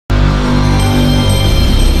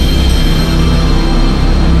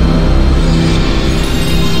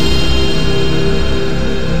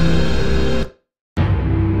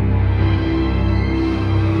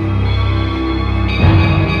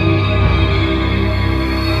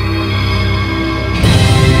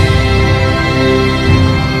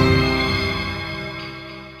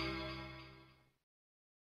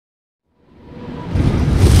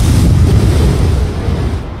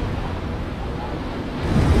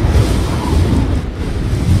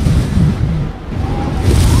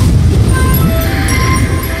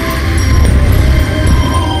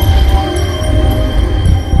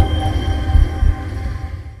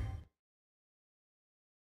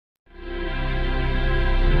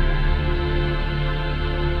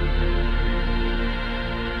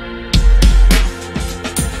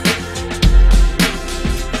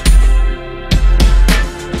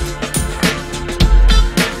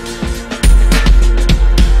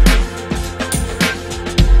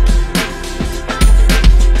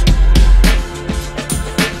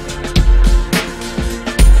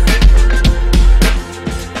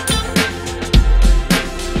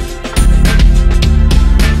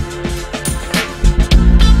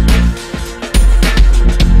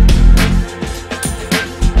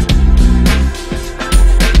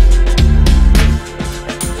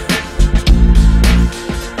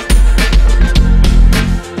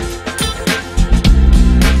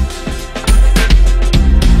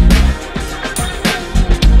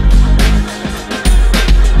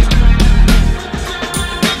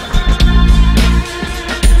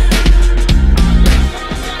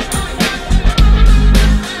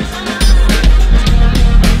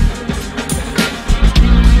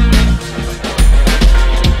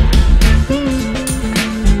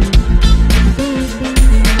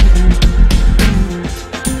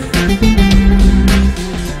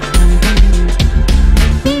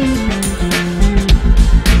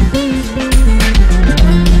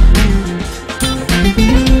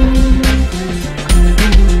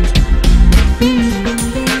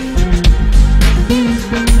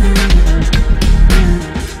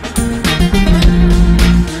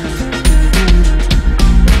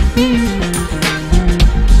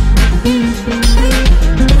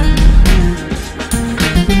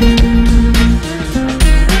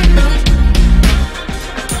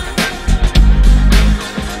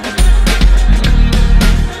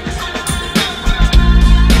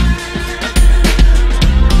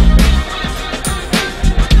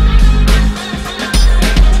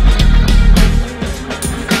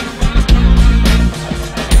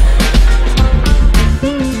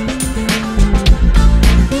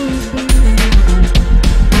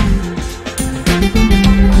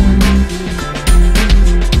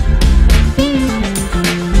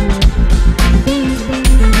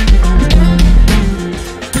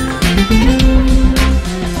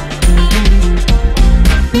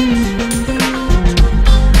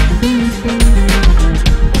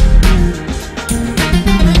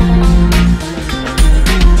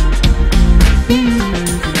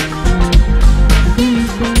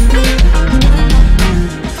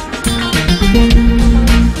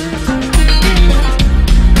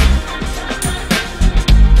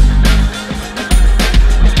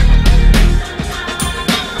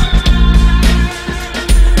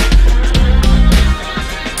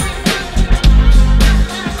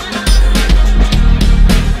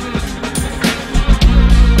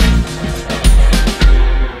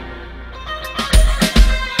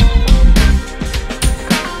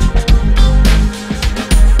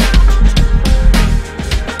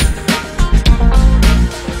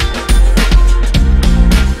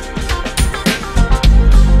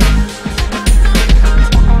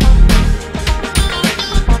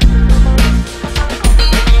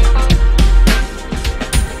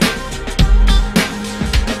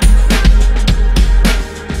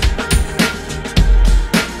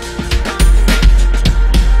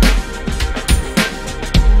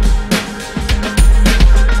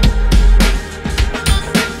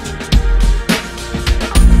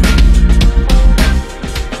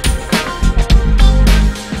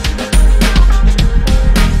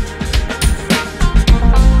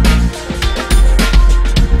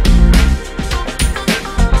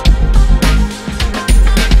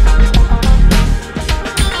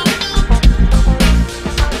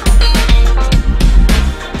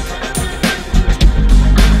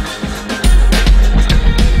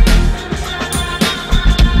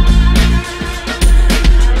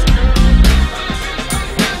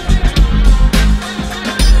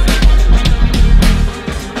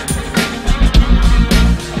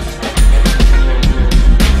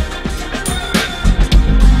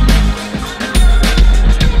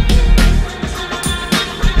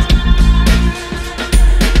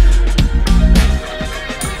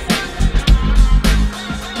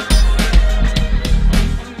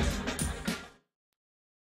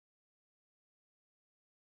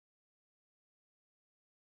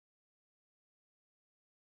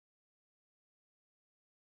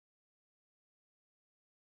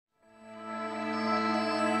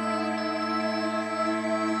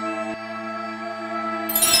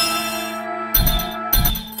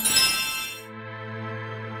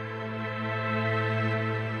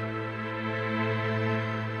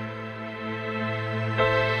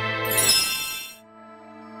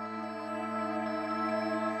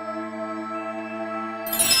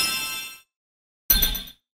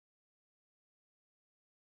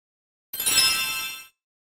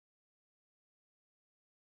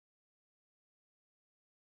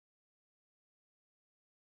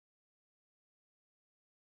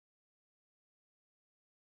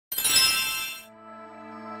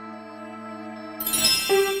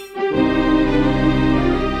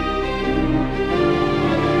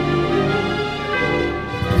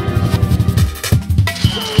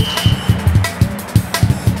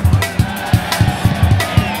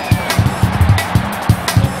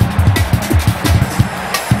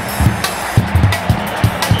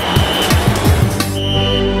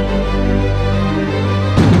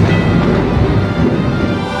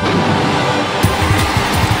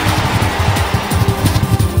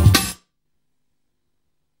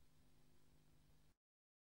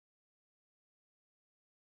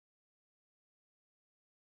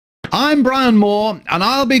I'm Brian Moore, and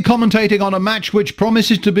I'll be commentating on a match which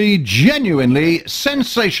promises to be genuinely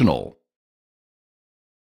sensational.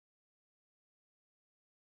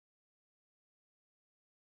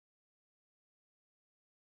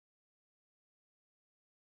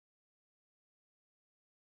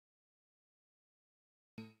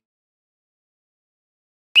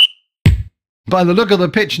 By the look of the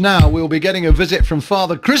pitch now, we'll be getting a visit from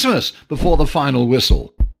Father Christmas before the final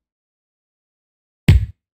whistle.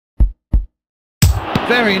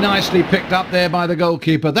 Very nicely picked up there by the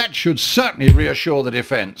goalkeeper. That should certainly reassure the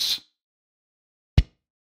defence.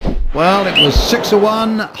 Well, it was 6 of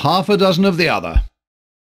one, half a dozen of the other.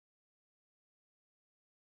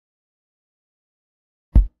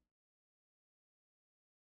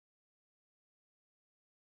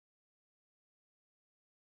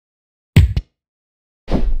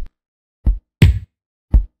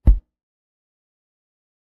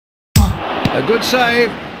 A good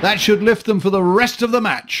save. That should lift them for the rest of the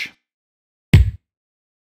match.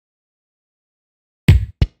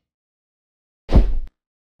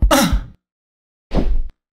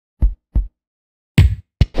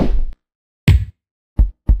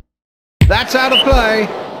 That's out of play.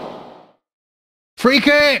 Free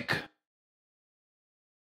kick.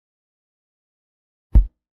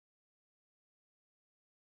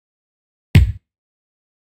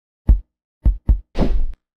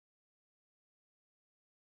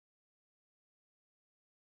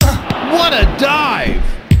 What a dive!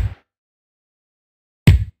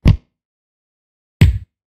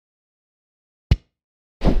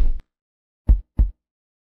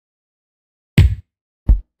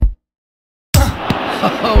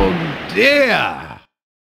 Oh dear!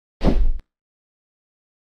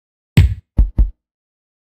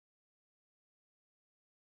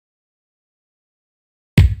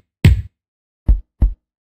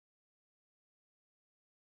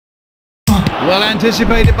 Well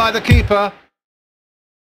anticipated by the keeper.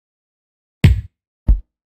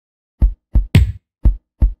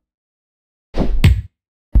 He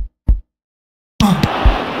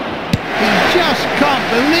just can't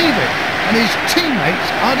believe it, and his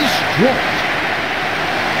teammates are distraught.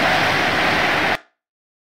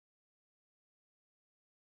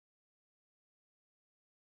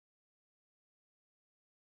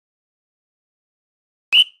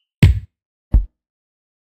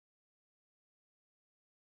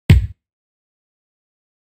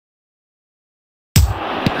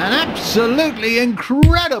 An absolutely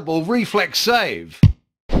incredible reflex save.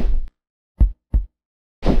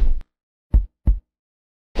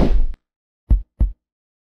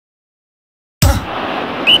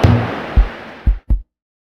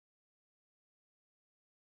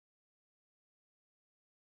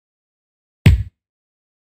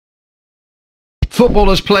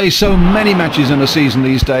 Footballers play so many matches in a season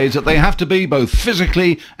these days that they have to be both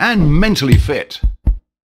physically and mentally fit.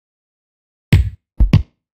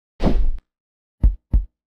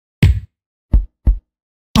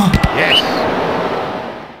 Yes.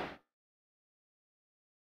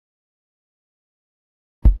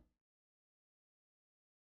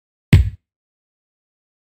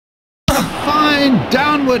 A fine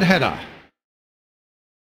downward header.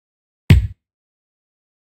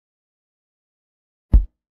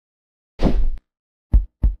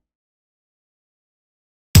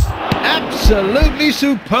 Absolutely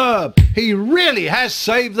superb. He really has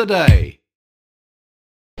saved the day.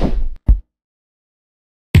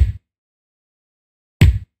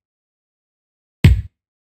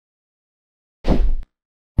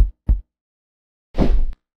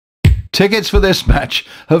 Tickets for this match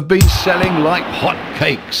have been selling like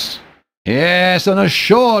hotcakes. Yes, an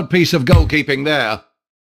assured piece of goalkeeping there.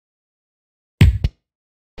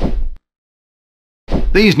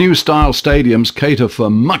 These new style stadiums cater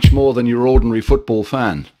for much more than your ordinary football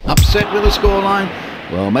fan. Upset with the scoreline?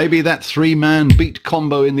 Well, maybe that three-man beat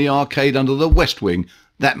combo in the arcade under the West Wing,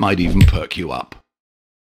 that might even perk you up.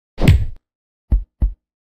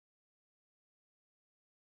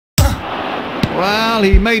 Well,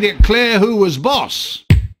 he made it clear who was boss.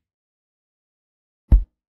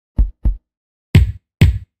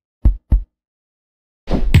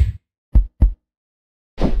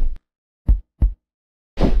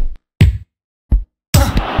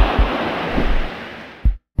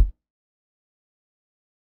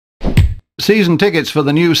 Season tickets for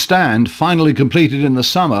the new stand, finally completed in the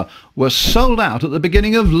summer, were sold out at the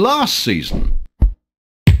beginning of last season.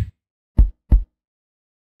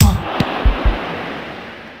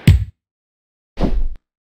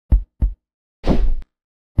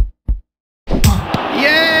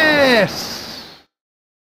 Yes!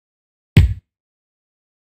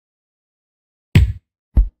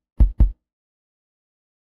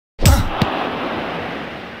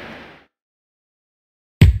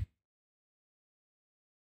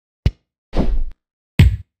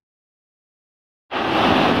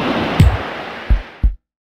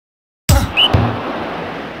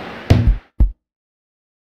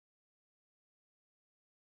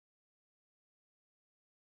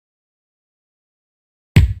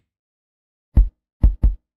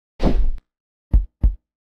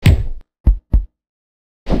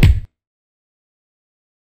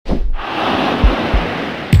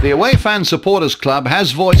 The Away Fan Supporters Club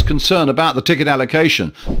has voiced concern about the ticket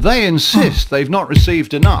allocation. They insist they've not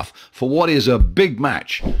received enough for what is a big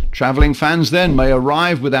match. Travelling fans then may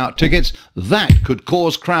arrive without tickets. That could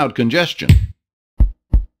cause crowd congestion.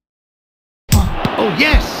 Oh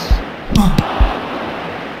yes!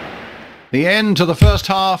 The end to the first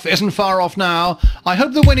half isn't far off now. I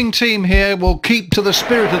hope the winning team here will keep to the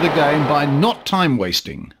spirit of the game by not time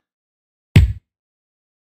wasting.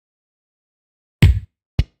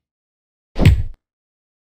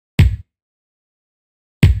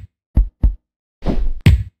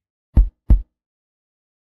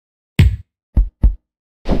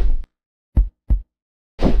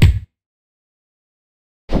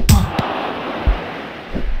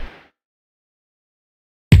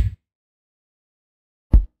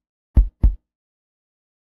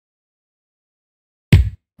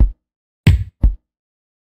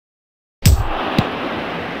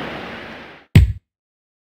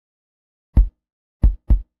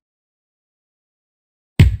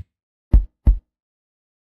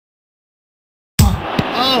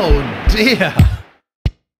 dear.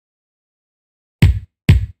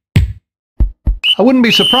 I wouldn't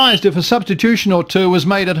be surprised if a substitution or two was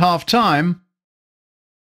made at half-time.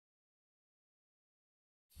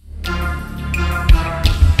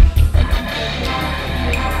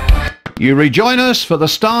 You rejoin us for the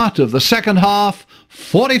start of the second half,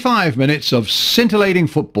 45 minutes of scintillating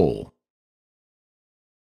football.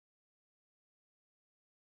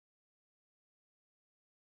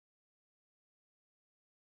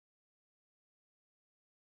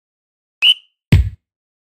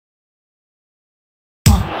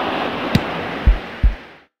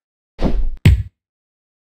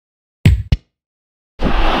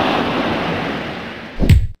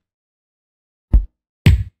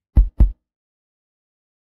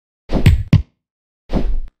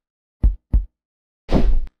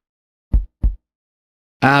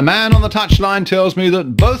 Our man on the touchline tells me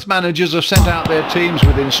that both managers have sent out their teams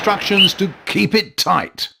with instructions to keep it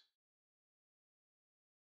tight.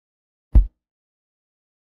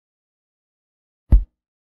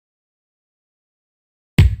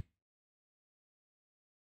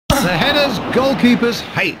 The headers goalkeepers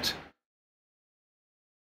hate.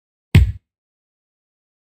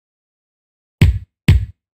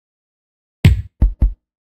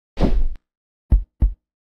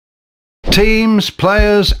 Teams,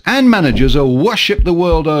 players and managers are worshipped the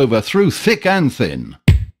world over through thick and thin.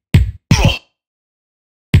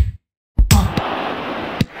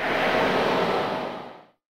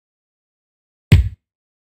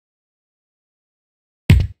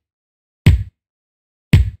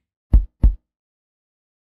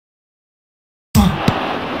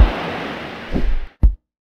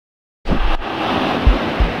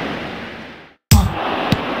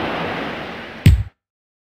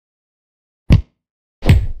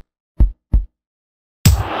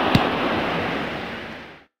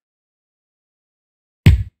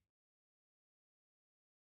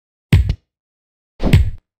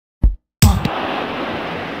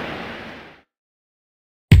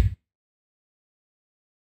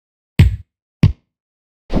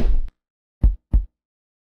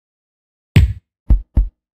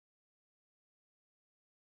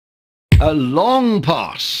 A long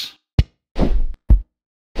pass.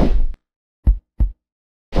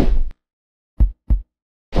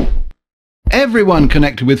 Everyone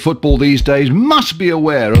connected with football these days must be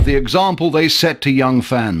aware of the example they set to young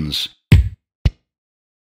fans.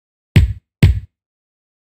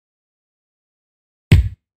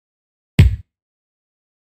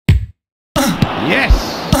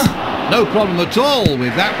 Yes! No problem at all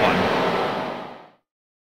with that one.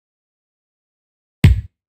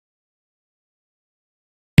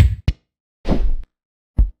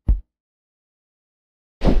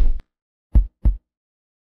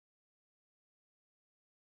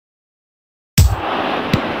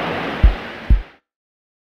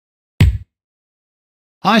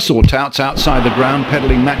 I saw touts outside the ground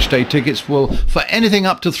peddling matchday tickets for anything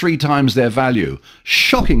up to 3 times their value.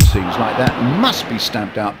 Shocking scenes like that must be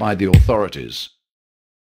stamped out by the authorities.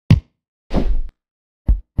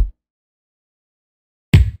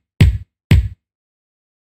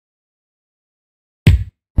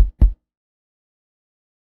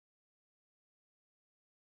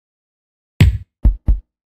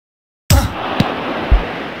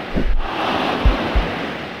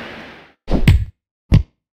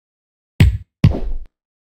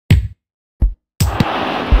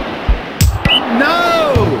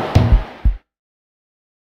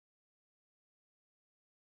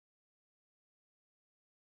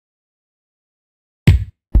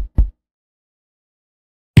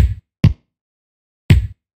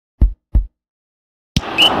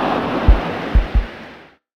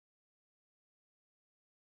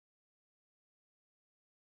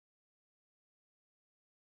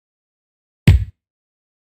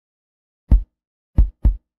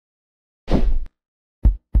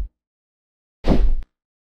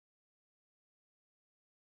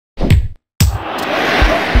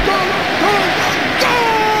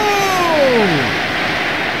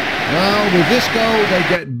 With this goal, they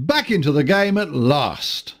get back into the game at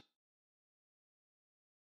last.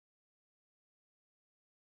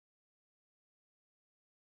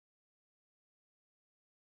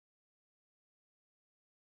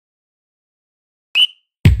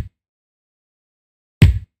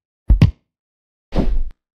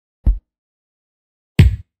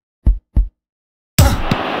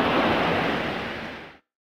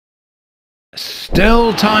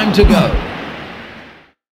 Still time to go.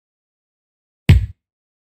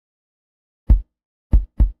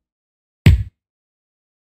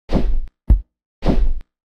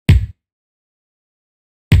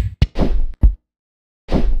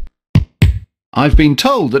 I've been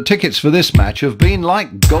told that tickets for this match have been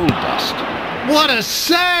like gold dust. What a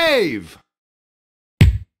save!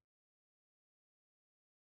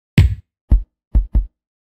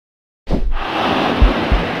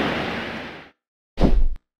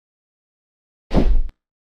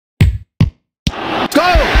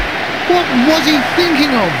 Goal! What was he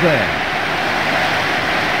thinking of there?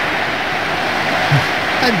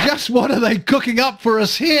 And just what are they cooking up for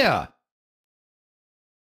us here?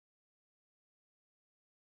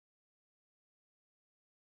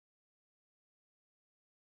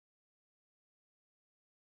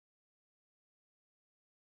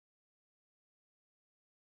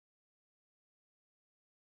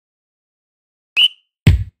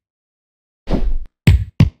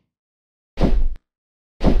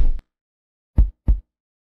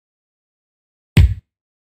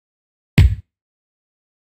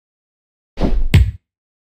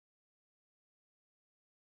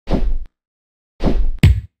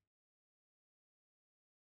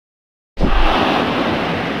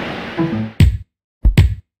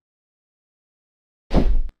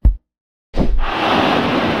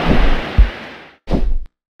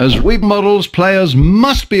 As web models, players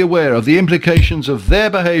must be aware of the implications of their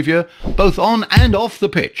behaviour, both on and off the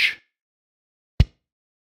pitch.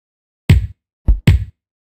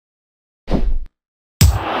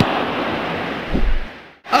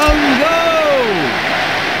 Oh no!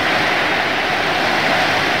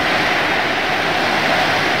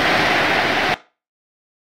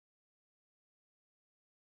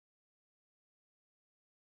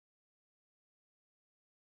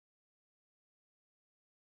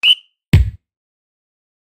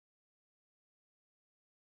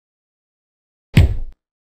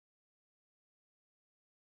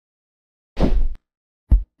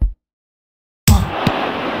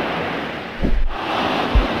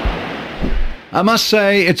 I must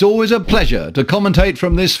say, it's always a pleasure to commentate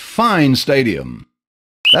from this fine stadium.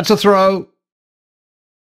 That's a throw.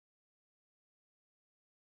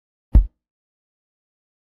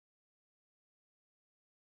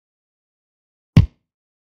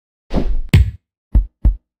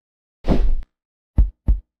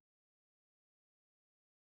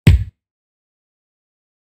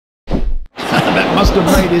 That must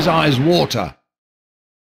have made his eyes water.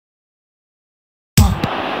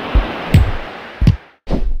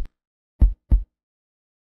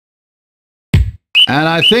 And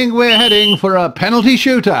I think we're heading for a penalty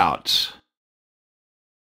shootout.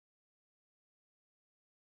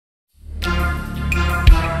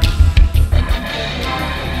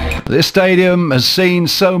 This stadium has seen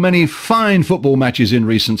so many fine football matches in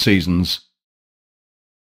recent seasons.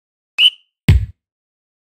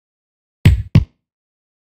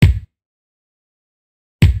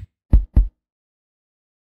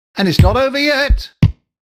 And it's not over yet.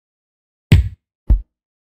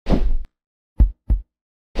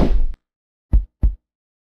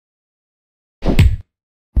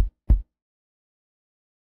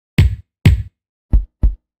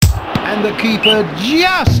 And the keeper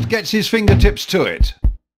just gets his fingertips to it.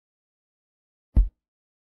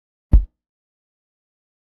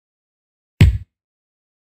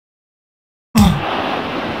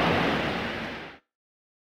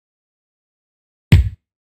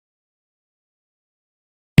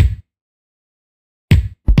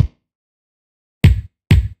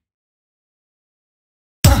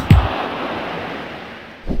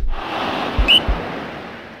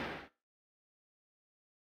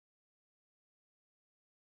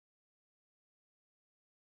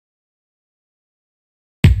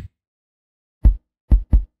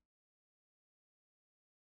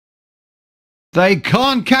 They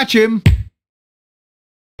can't catch him.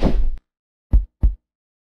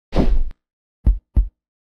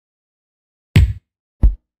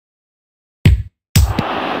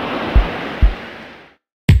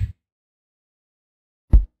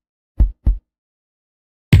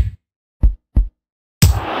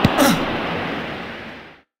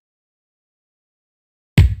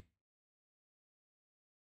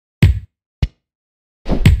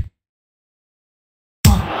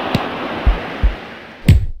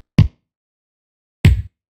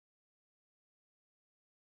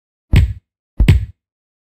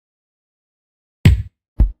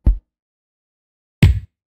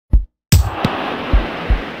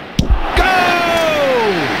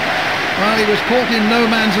 Well, he was caught in no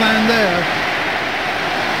man's land there.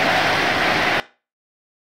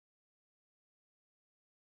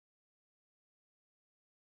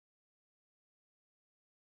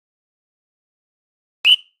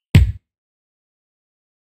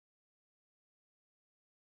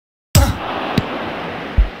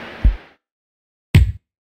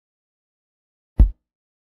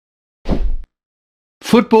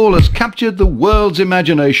 Football has captured the world's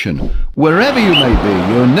imagination. Wherever you may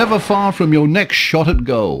be, you're never far from your next shot at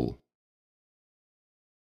goal.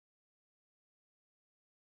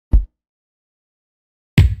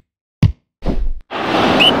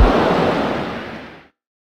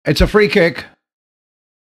 It's a free kick.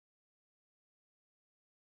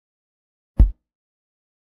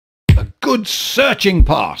 A good searching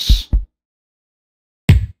pass.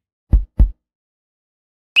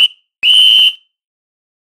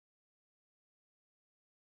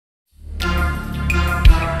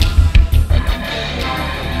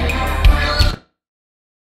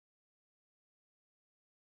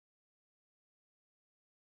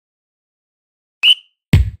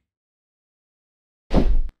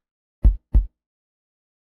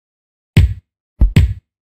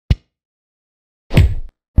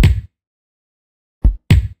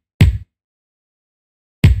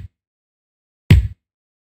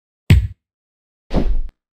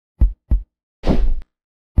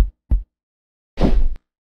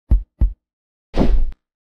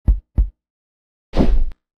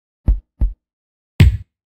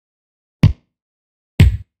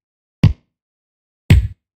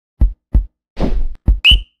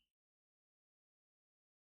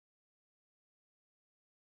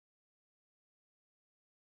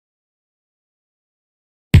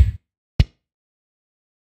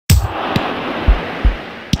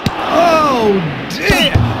 Oh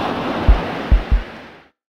dear!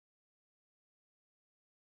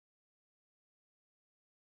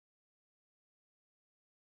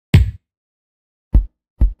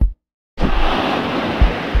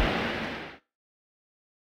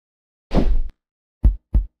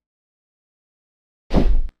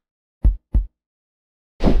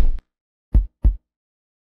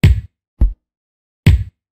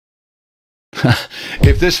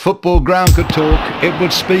 If this football ground could talk, it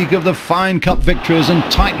would speak of the fine cup victories and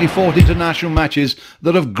tightly fought international matches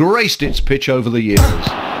that have graced its pitch over the years.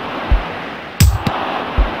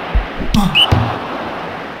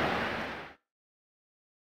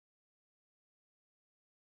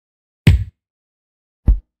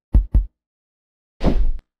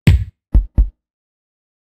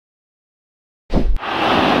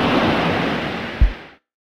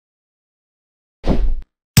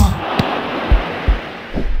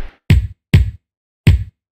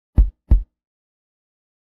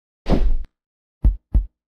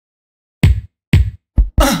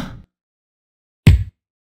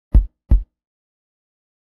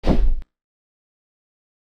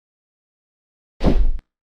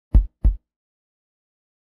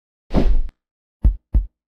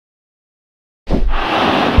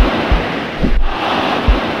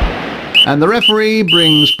 And the referee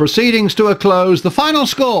brings proceedings to a close. The final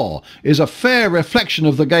score is a fair reflection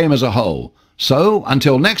of the game as a whole. So,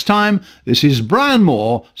 until next time, this is Brian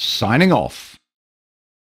Moore signing off.